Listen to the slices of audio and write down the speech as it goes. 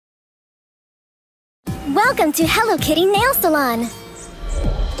Welcome to Hello Kitty Nail Salon!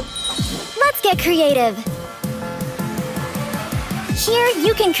 Let's get creative! Here,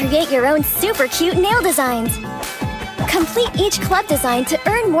 you can create your own super cute nail designs. Complete each club design to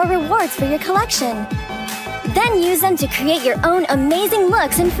earn more rewards for your collection. Then use them to create your own amazing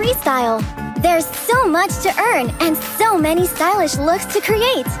looks in freestyle. There's so much to earn and so many stylish looks to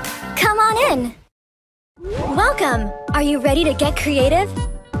create. Come on in! Welcome! Are you ready to get creative?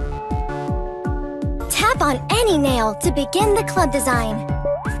 Tap on any nail to begin the club design.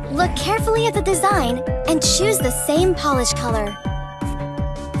 Look carefully at the design and choose the same polish color.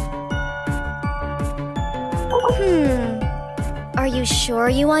 Are you sure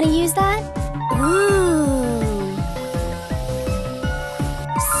you want to use that? Ooh!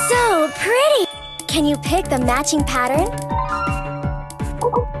 So pretty! Can you pick the matching pattern?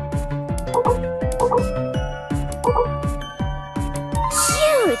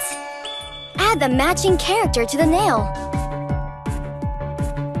 Cute! Add the matching character to the nail.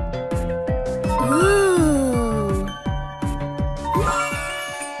 Ooh!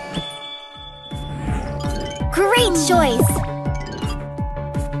 Great choice!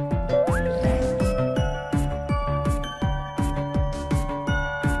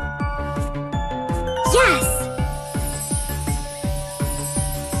 Yes!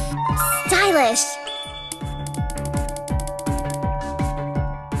 Stylish!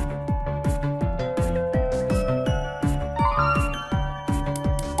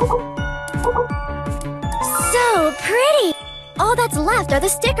 So pretty! All that's left are the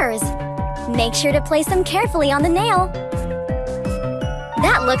stickers. Make sure to place them carefully on the nail.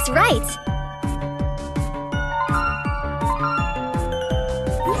 That looks right!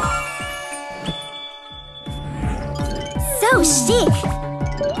 So chic!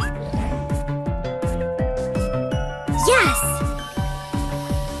 Yes!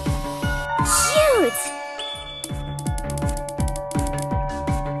 Cute!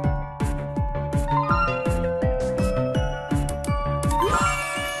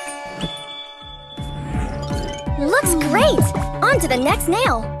 Looks great! On to the next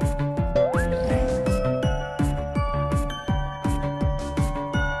nail!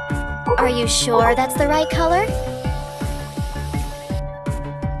 Are you sure that's the right color?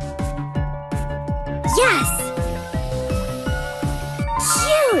 Yes!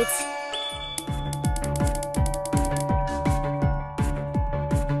 Cute!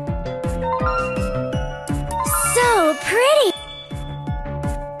 So pretty!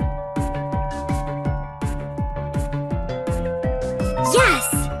 Yes!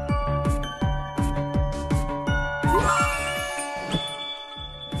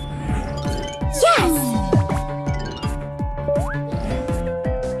 Yes!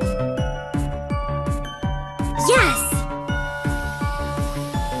 Yes!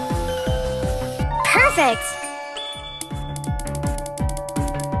 Perfect!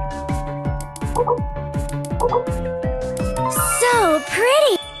 So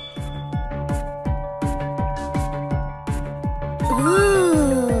pretty! Ooh!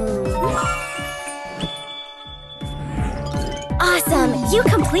 Awesome! You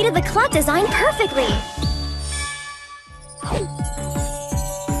completed the club design perfectly!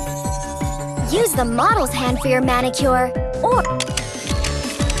 Use the model's hand for your manicure, or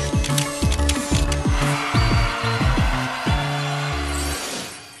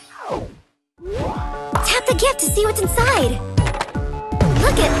tap the gift to see what's inside.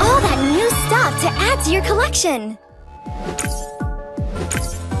 Look at all that new stuff to add to your collection.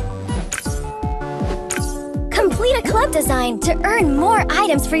 Complete a club design to earn more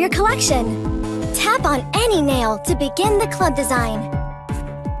items for your collection. Tap on any nail to begin the club design.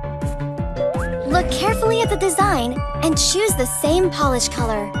 Look carefully at the design and choose the same polish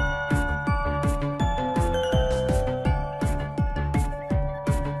color.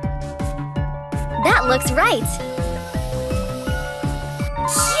 That looks right!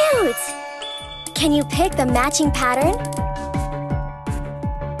 Cute! Can you pick the matching pattern?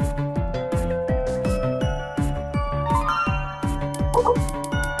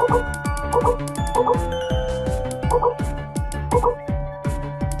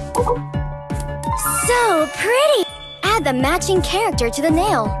 So pretty! Add the matching character to the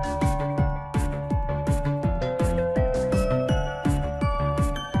nail.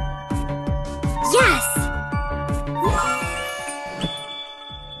 Yes!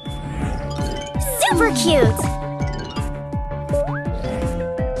 Super cute!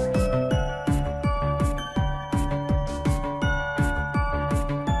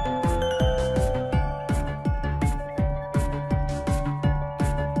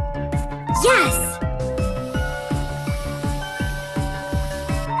 Yes!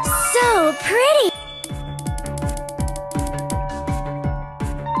 So pretty!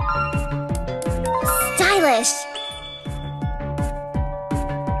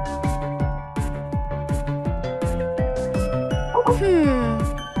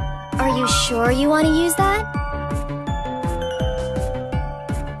 Are you sure you want to use that?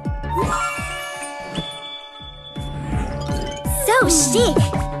 So chic!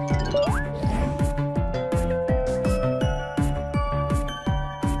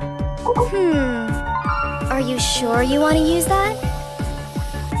 Are you sure you want to use that?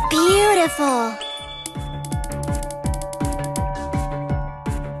 Beautiful!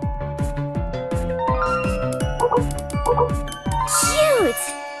 Cute!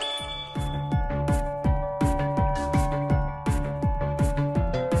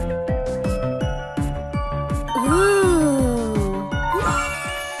 Ooh!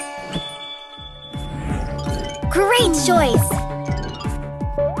 Great choice!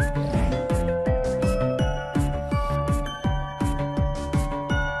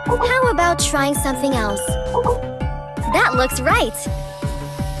 How about trying something else? That looks right!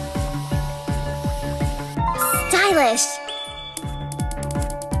 Stylish!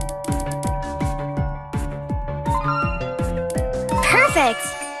 Perfect!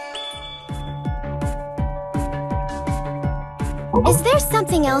 Is there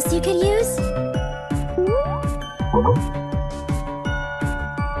something else you could use?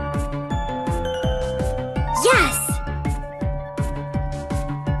 Yes!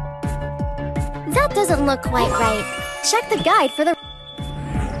 That doesn't look quite right. Check the guide for the...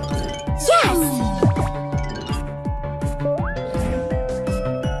 Yes!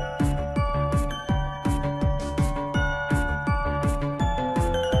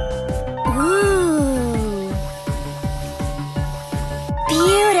 Ooh!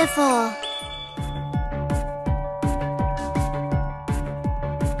 Beautiful!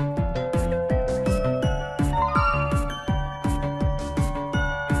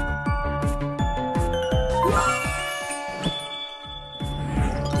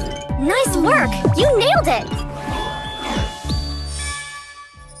 Nice work! You nailed it!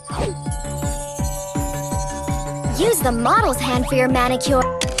 Use the model's hand for your manicure.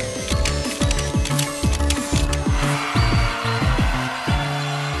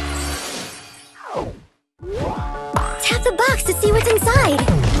 Tap the box to see what's inside.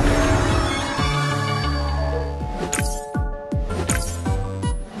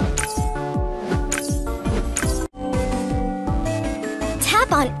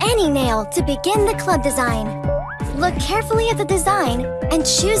 On any nail to begin the club design. Look carefully at the design and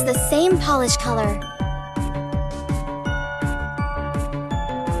choose the same polish color.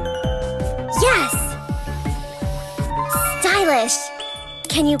 Yes! Stylish!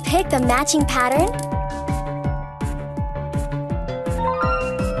 Can you pick the matching pattern?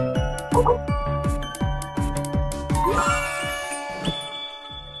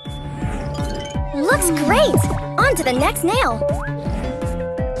 Looks great! On to the next nail.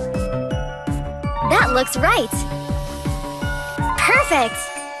 That looks right! Perfect!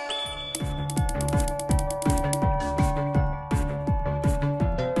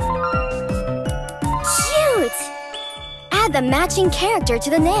 Cute! Add the matching character to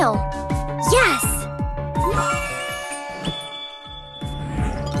the nail. Yes!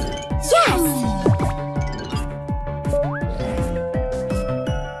 Yes!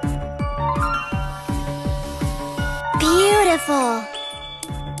 Beautiful!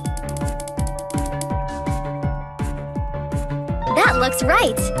 That looks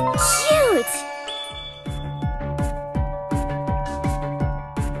right! Cute!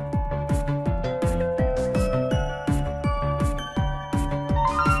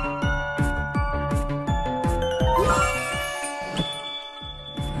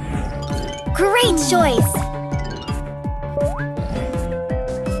 Great choice!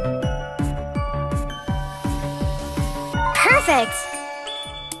 Perfect!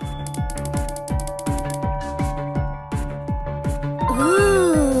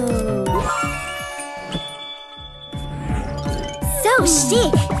 Ooh! So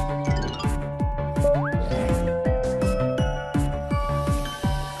chic!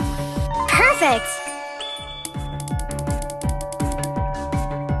 Perfect!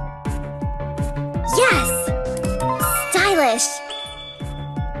 Yes! Stylish!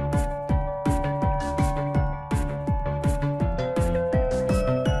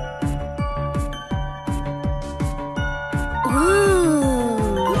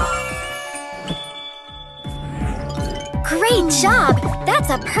 Ooh! Great job! That's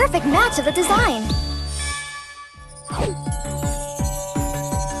a perfect match of the design!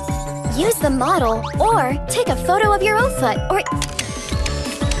 Use the model or take a photo of your own foot or...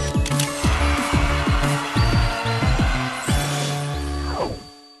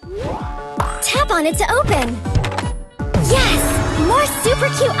 Tap on it to open! Yes! More super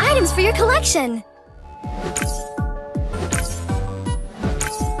cute items for your collection!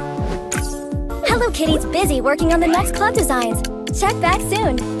 Hello Kitty's busy working on the next club designs. Check back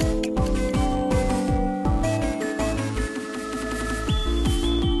soon.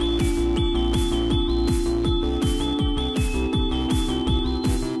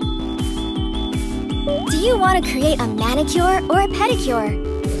 Do you want to create a manicure or a pedicure?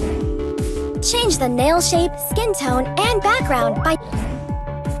 Change the nail shape, skin tone, and background by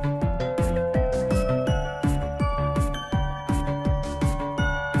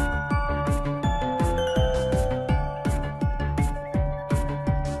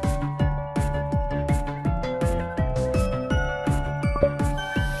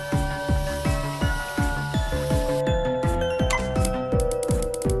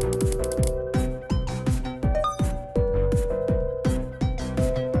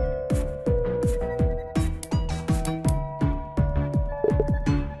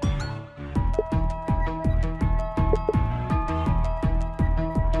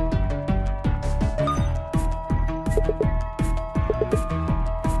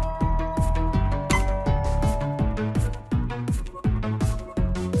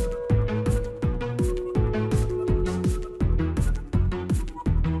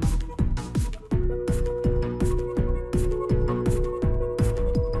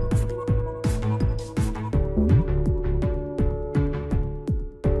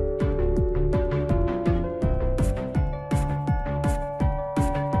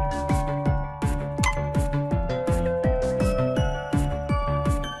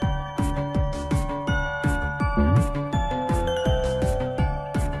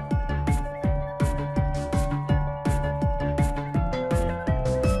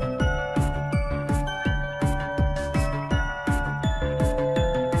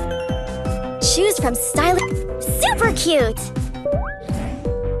choose from stylish. Super cute!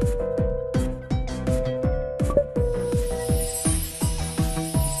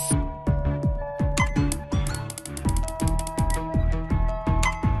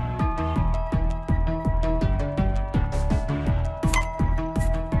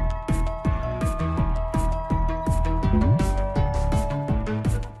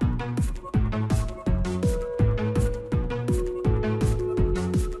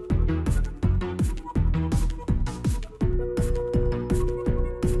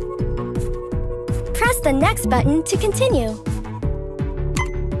 Press the next button to continue.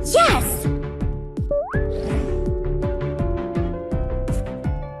 Yes!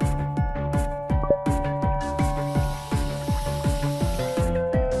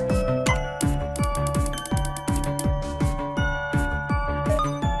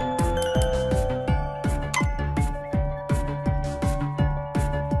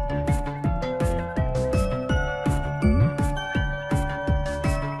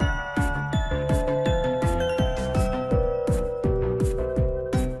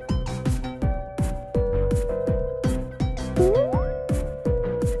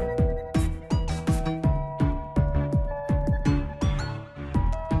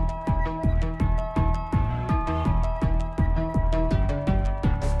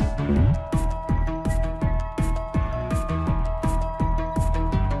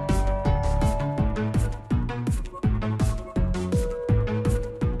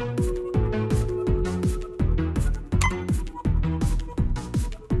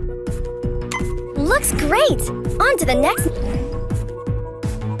 Looks great! On to the next...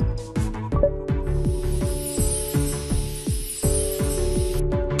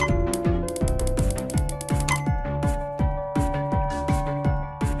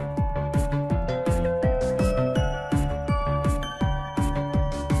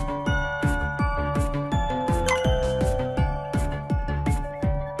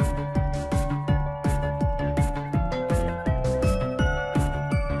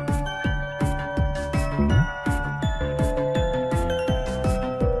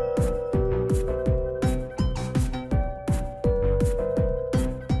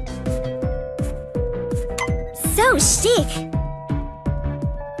 So chic!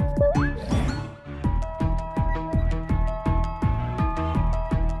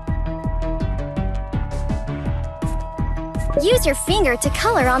 Use your finger to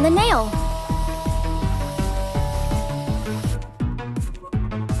color on the nail.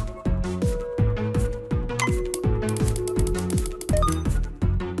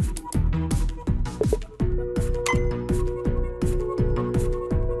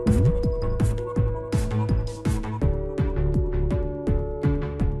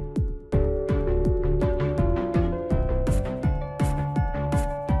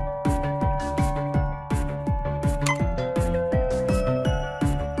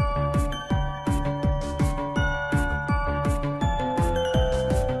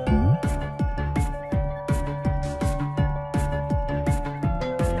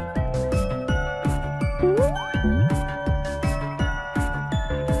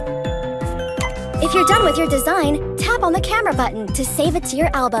 If you're done with your design, tap on the camera button to save it to your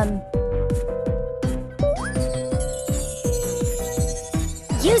album.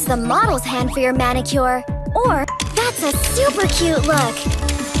 Use the model's hand for your manicure. Or, that's a super cute look!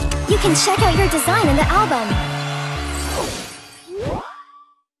 You can check out your design in the album.